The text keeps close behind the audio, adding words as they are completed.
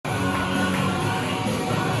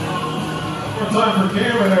time for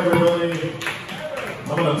Cameron, everybody.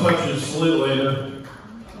 I'm going to touch his slit later.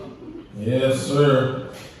 Yes,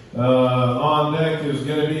 sir. On deck is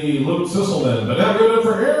going to be Luke Sisselman. But now good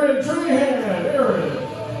for Aaron Trahan. Aaron.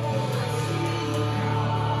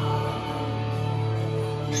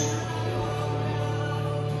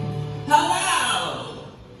 Hello!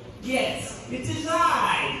 Yes, it is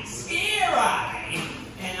I, Scare Eye,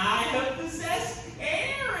 and I have possessed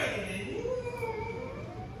Aaron.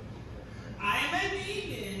 I'm a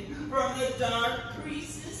demon from the dark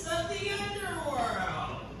recesses of the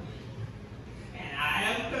underworld. And I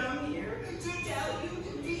have come here to tell you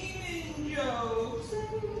demon jokes.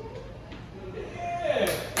 Yeah.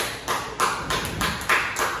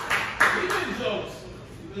 Demon jokes.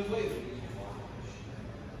 You've been waiting.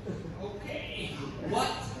 Okay,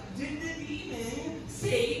 what did the demon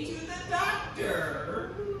say to the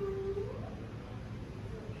doctor?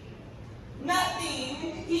 Nothing.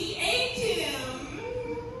 He ate him.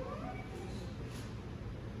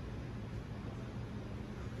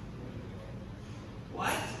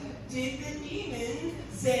 What did the demon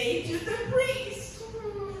say to the priest?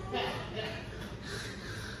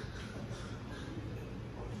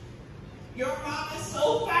 Your mom is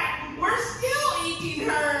so fat, we're still eating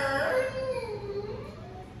her.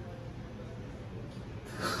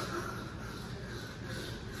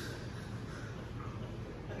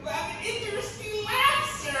 You have an interesting laugh,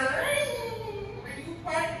 sir. Are you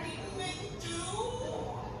part demon too?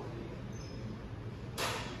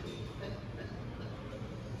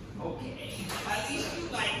 Okay, at least you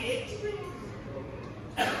like it.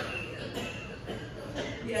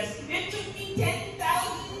 Yes, it took me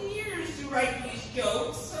 10,000 years to write these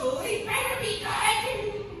jokes, so they better be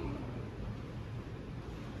good.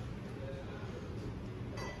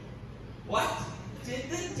 What did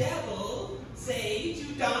the devil say to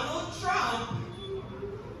Donald Trump?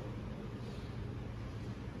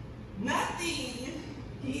 Nothing.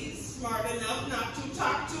 He's smart enough not to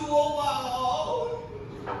talk to a wall.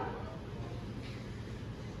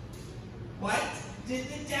 What did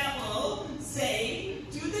the devil say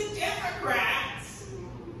to the Democrats?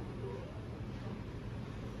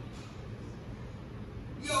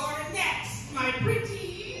 You're next, my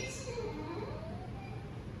pretties.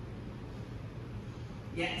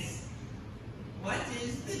 Yes. What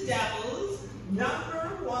is the devil's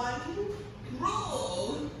 #1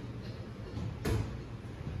 rule?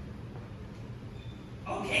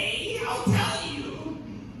 Okay, I'll tell you.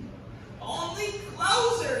 Only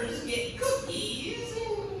closers get cookies.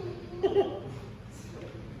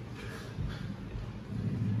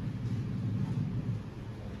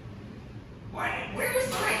 Where's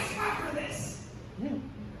the right spot for this?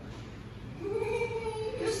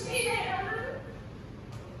 You stay there.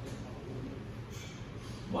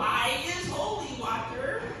 Why is holy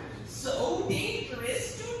water so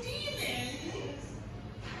dangerous to demons?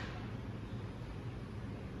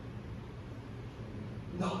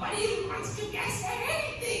 Nobody wants to guess at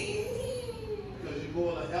anything. Because you're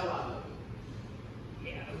going the hell out of it.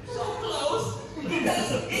 Yeah, so close.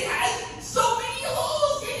 Because it has so many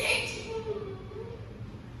holes in it.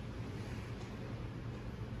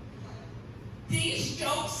 These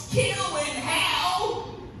jokes kill in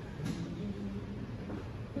hell.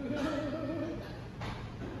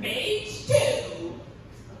 Page 2.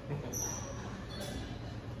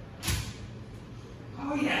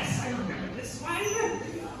 Oh yes, I remember this one.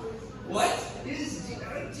 What is a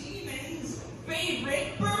demon's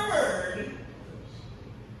favorite bird?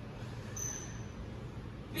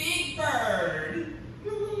 Big Bird.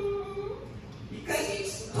 Because he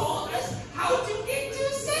told us how to get to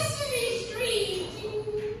Sesame Street.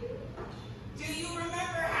 Do you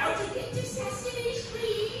remember how to get to Sesame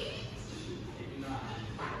Street?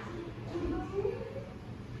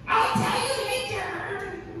 I'll tell you later.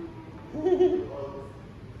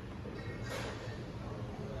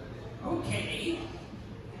 Okay.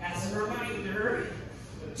 As a reminder,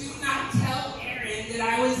 do not tell Aaron that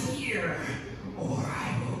I was here, or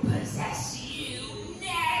I will possess you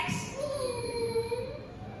next.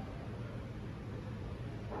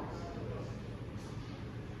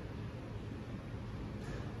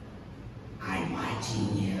 I'm watching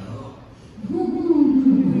you.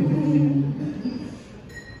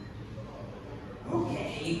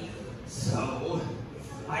 Okay, so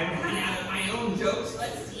I ran out of my own jokes.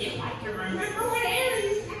 Let's see if I can remember what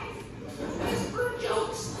Aaron said. Whisper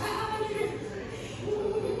jokes.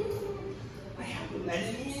 I have to let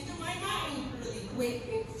him into my mind really quick.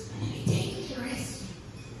 It's going to be dangerous.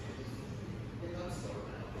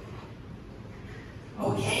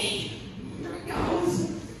 Okay, here it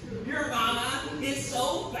goes. Your mama is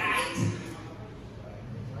so fat,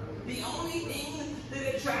 The only thing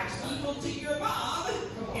that attracts people to your mom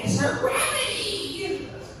is her gravity.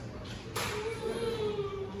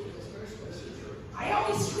 I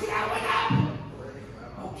always screw that one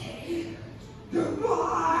up. Okay.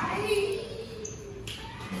 Goodbye.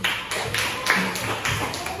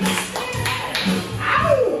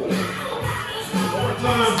 Ow! More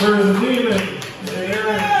time for the demon.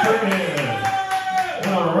 Aaron Trahan.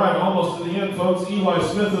 All right, almost to the end, folks. Eli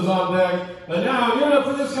Smith is on deck. And now, give it up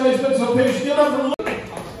for this guy who's been so patient. Give it up for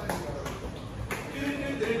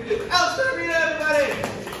Alex Turbina, everybody!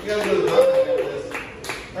 You gotta go to the doctor.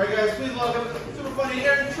 Alright, guys, please welcome super funny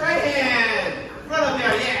Aaron Trahan! Run up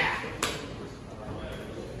there, yeah!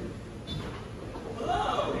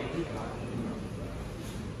 Hello.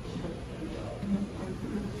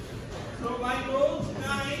 So my goal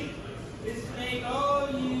tonight is to make all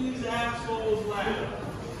you assholes laugh.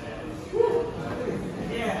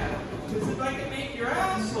 Yeah, because if I can make your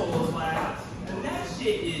assholes laugh, then that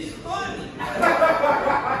shit is funny.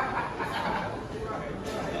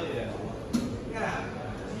 Yeah.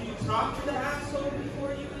 Do you talk to the asshole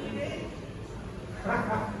before you eat it?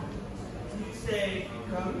 Do you say,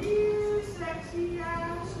 "Come here, sexy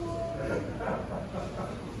asshole.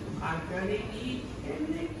 I'm gonna eat and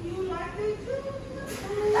lick you like a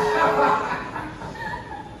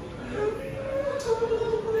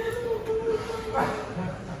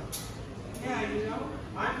Yeah, you know,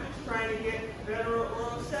 I'm just trying to get better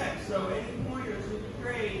oral sex, so any pointers would be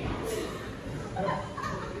great.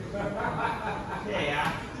 Okay,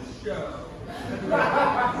 after the show.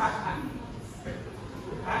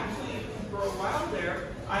 Actually, for a while there,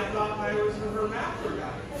 I thought I was a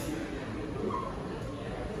hermaphrodite.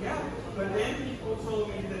 Yeah, but then people told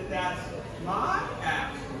me that that's my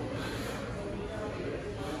asshole.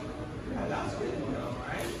 Yeah, that's good to know,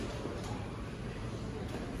 right?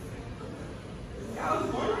 Yeah, I was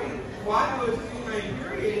wondering why I was doing my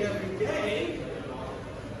period every day,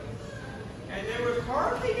 and there was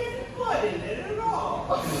hardly any blood in it at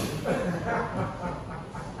all.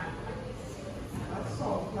 That's so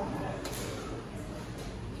bad.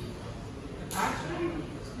 Actually,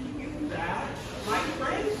 speaking of that, my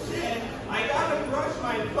friend said I gotta brush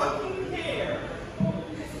my fucking hair.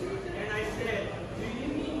 And I said, do you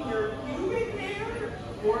mean your pubic hair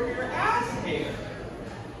or your ass hair?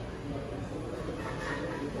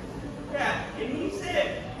 Yeah, and he said,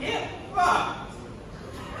 get fucked.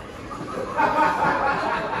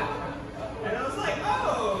 And I was like,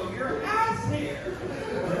 oh, your ass hair.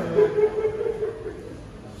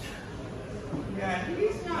 Yeah,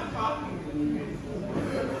 he's not talking to me.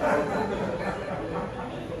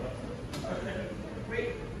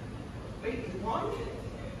 Wait, one?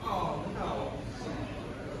 Oh no.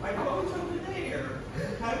 My phone's over there.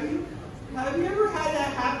 Have you ever had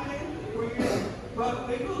that happen where your butt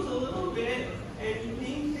wiggles a little bit and you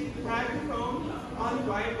think that you have your phone on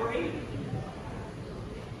vibrate,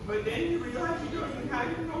 but then you realize you don't even have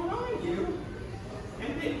your phone on you,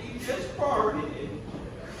 and then you just farted.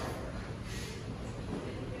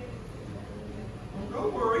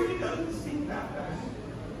 Don't worry, it doesn't stink that bad.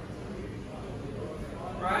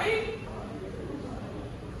 Right?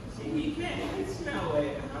 See, he can smell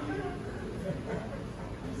it.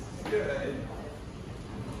 Good.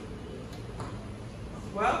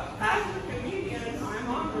 Well, as a comedian, I'm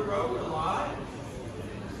on the road a lot.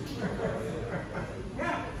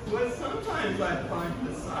 Yeah, but sometimes I find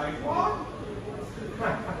the sidewalk.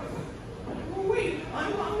 Oh, wait,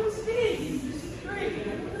 I'm on the stage. This is great.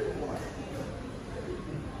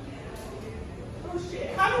 Oh shit,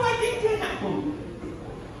 how do I get down?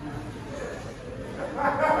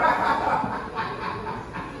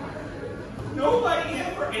 Nobody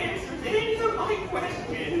ever answers any of my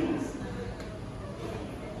questions.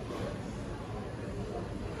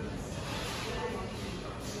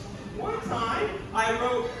 One time, I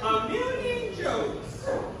wrote 1,000,000 jokes.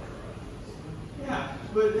 Yeah,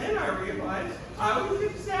 but then I realized I was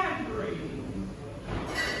exaggerating.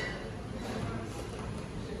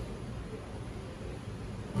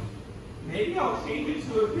 Maybe I'll change it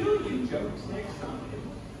to 1,000,000 jokes next time.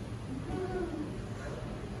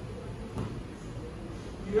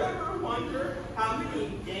 Do you ever wonder how many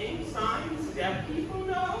gang signs deaf people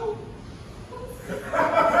know?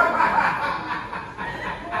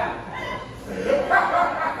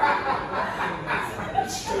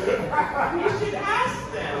 We should ask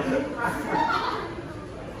them.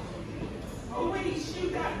 Oh wait,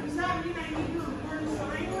 shoot, does that mean I need to learn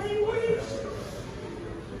sign language?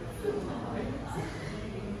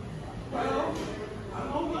 Well, I'm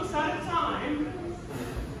almost out of time.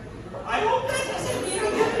 I hope that doesn't mean I'm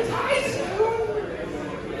going to die soon.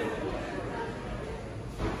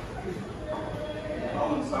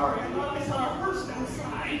 sorry. I thought I saw a hearse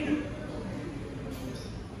outside.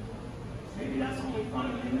 Maybe that's only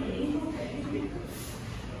funny to me. Okay.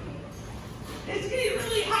 It's getting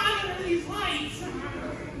really hot under these lights.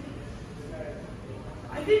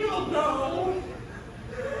 I think I'll go.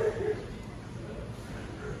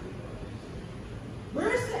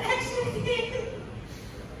 Where's the exit again?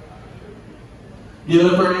 Give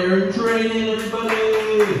it up for Aaron Training, everybody!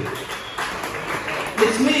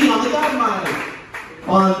 It's me on the dynamite.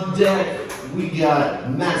 On deck, we got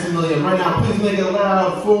Maximilian. Right now, please make it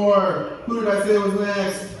loud for, who did I say was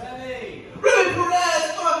next? Remy! Remy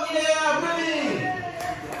Perez! Fuck yeah, Remy!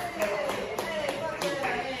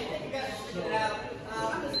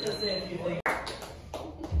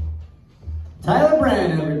 Tyler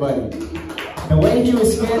Brand, everybody. The way he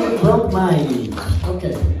was scared broke my knees.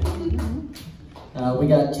 Okay. We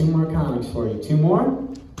got 2 more comics for you. 2 more?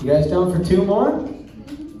 You guys down for 2 more?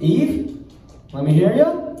 Eve? Let me hear you.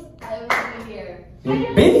 I will be here.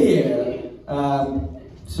 You've been here.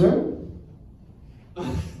 Sir?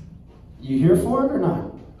 You here for it or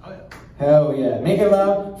not? Hell yeah. Make it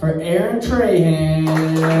loud for Aaron Trahan.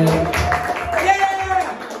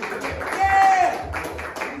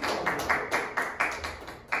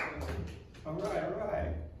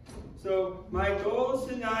 Alright. So my goal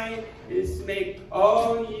tonight is to make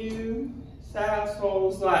all you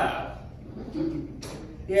assholes laugh.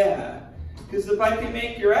 Yeah, because if I can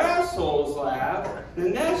make your assholes laugh,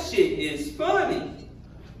 then that shit is funny.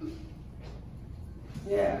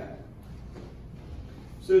 Yeah.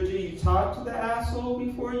 So do you talk to the asshole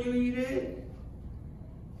before you eat it?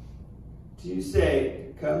 Do you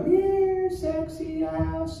say, "Come here, sexy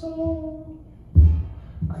asshole.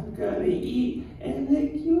 I'm gonna eat and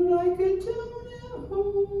lick you like a donut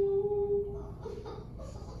hole.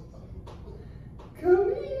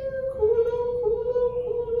 Come here, culo.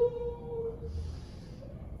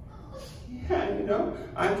 Yeah, you know,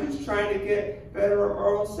 I'm just trying to get better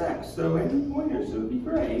oral sex, so any pointers would be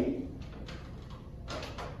great.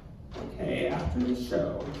 Okay, after the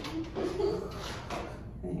show.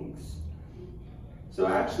 Thanks. So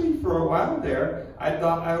actually, for a while there, I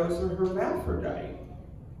thought I was a hermaphrodite.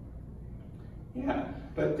 Yeah,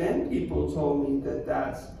 but then people told me that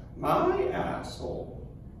that's my asshole.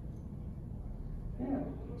 Yeah,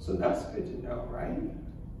 so that's good to know, right?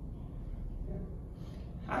 Yeah.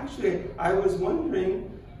 Actually, I was wondering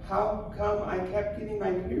how come I kept getting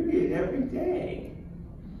my period every day,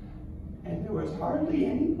 and there was hardly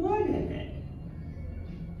any blood in it.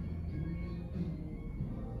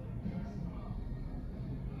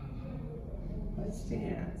 Let's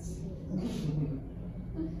dance.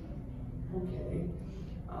 Okay.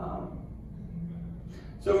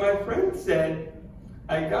 So my friend said,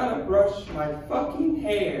 I gotta brush my fucking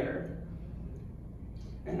hair.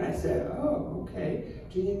 And I said, oh, okay.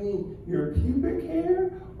 Do you mean your pubic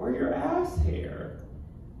hair or your ass hair?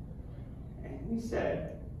 And he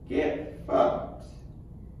said, get fucked.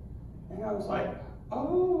 And I was like,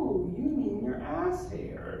 oh, you mean your ass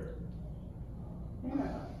hair?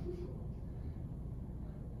 Yeah.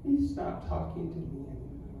 He's not talking to me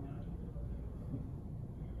anymore.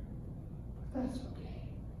 But that's okay.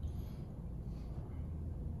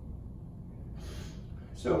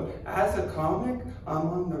 So, as a comic, I'm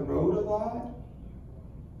on the road a lot.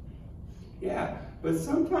 Yeah, but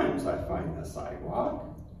sometimes I find the sidewalk.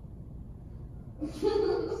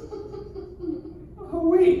 Oh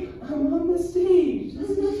wait, I'm on the stage.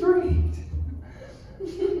 This is great.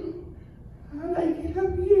 How did I get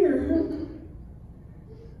up here?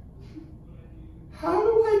 How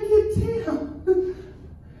do I get down?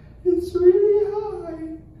 It's really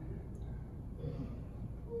high.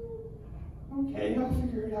 Okay, I'll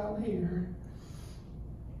figure it out later.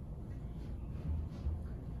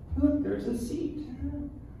 Look, there's a seat.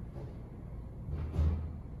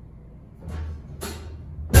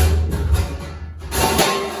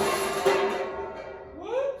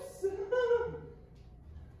 Whoops!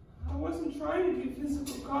 I wasn't trying to do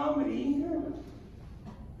physical comedy.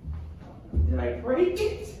 Did I break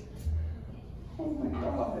it? Oh my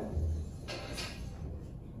God.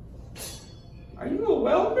 Are you a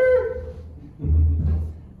welder?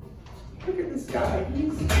 Look at this guy.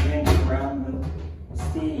 He's standing around the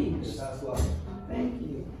stage. Thank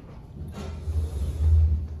you.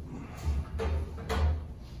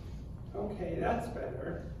 Okay, that's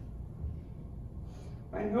better.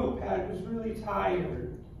 My notepad was really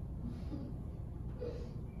tired.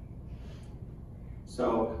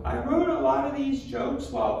 So I wrote a lot of these jokes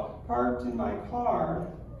while parked in my car.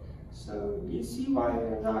 So you see why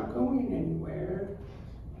they're not going anywhere.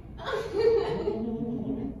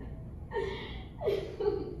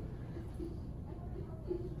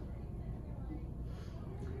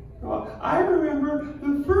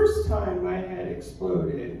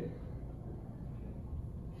 exploded.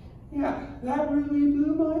 Yeah, that really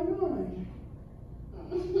blew my mind.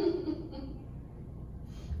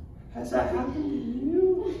 Has that happened to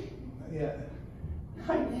you? Yeah.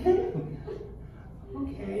 I did?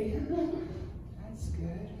 Okay, that's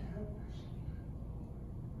good.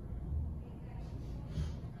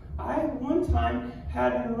 I one time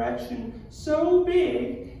had an erection so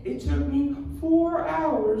big, it took me 4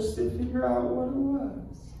 hours to figure out what it was.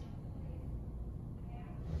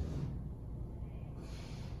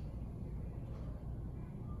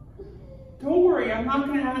 Don't worry, I'm not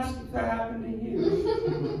going to ask if that happened to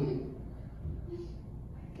you.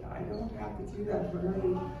 I don't have to do that for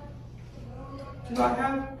any. Do I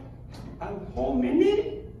have a whole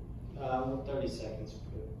minute? 30 seconds.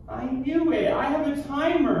 I knew it. I have a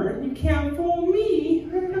timer. You can't fool me.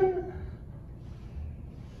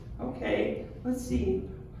 Okay, let's see.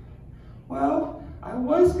 Well, I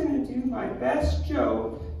was going to do my best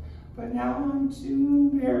joke, but now I'm too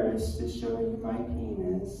embarrassed to show you my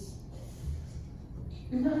penis.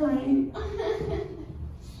 Good night.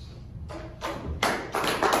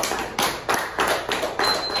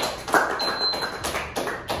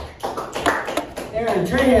 Aaron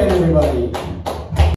Trahan, everybody.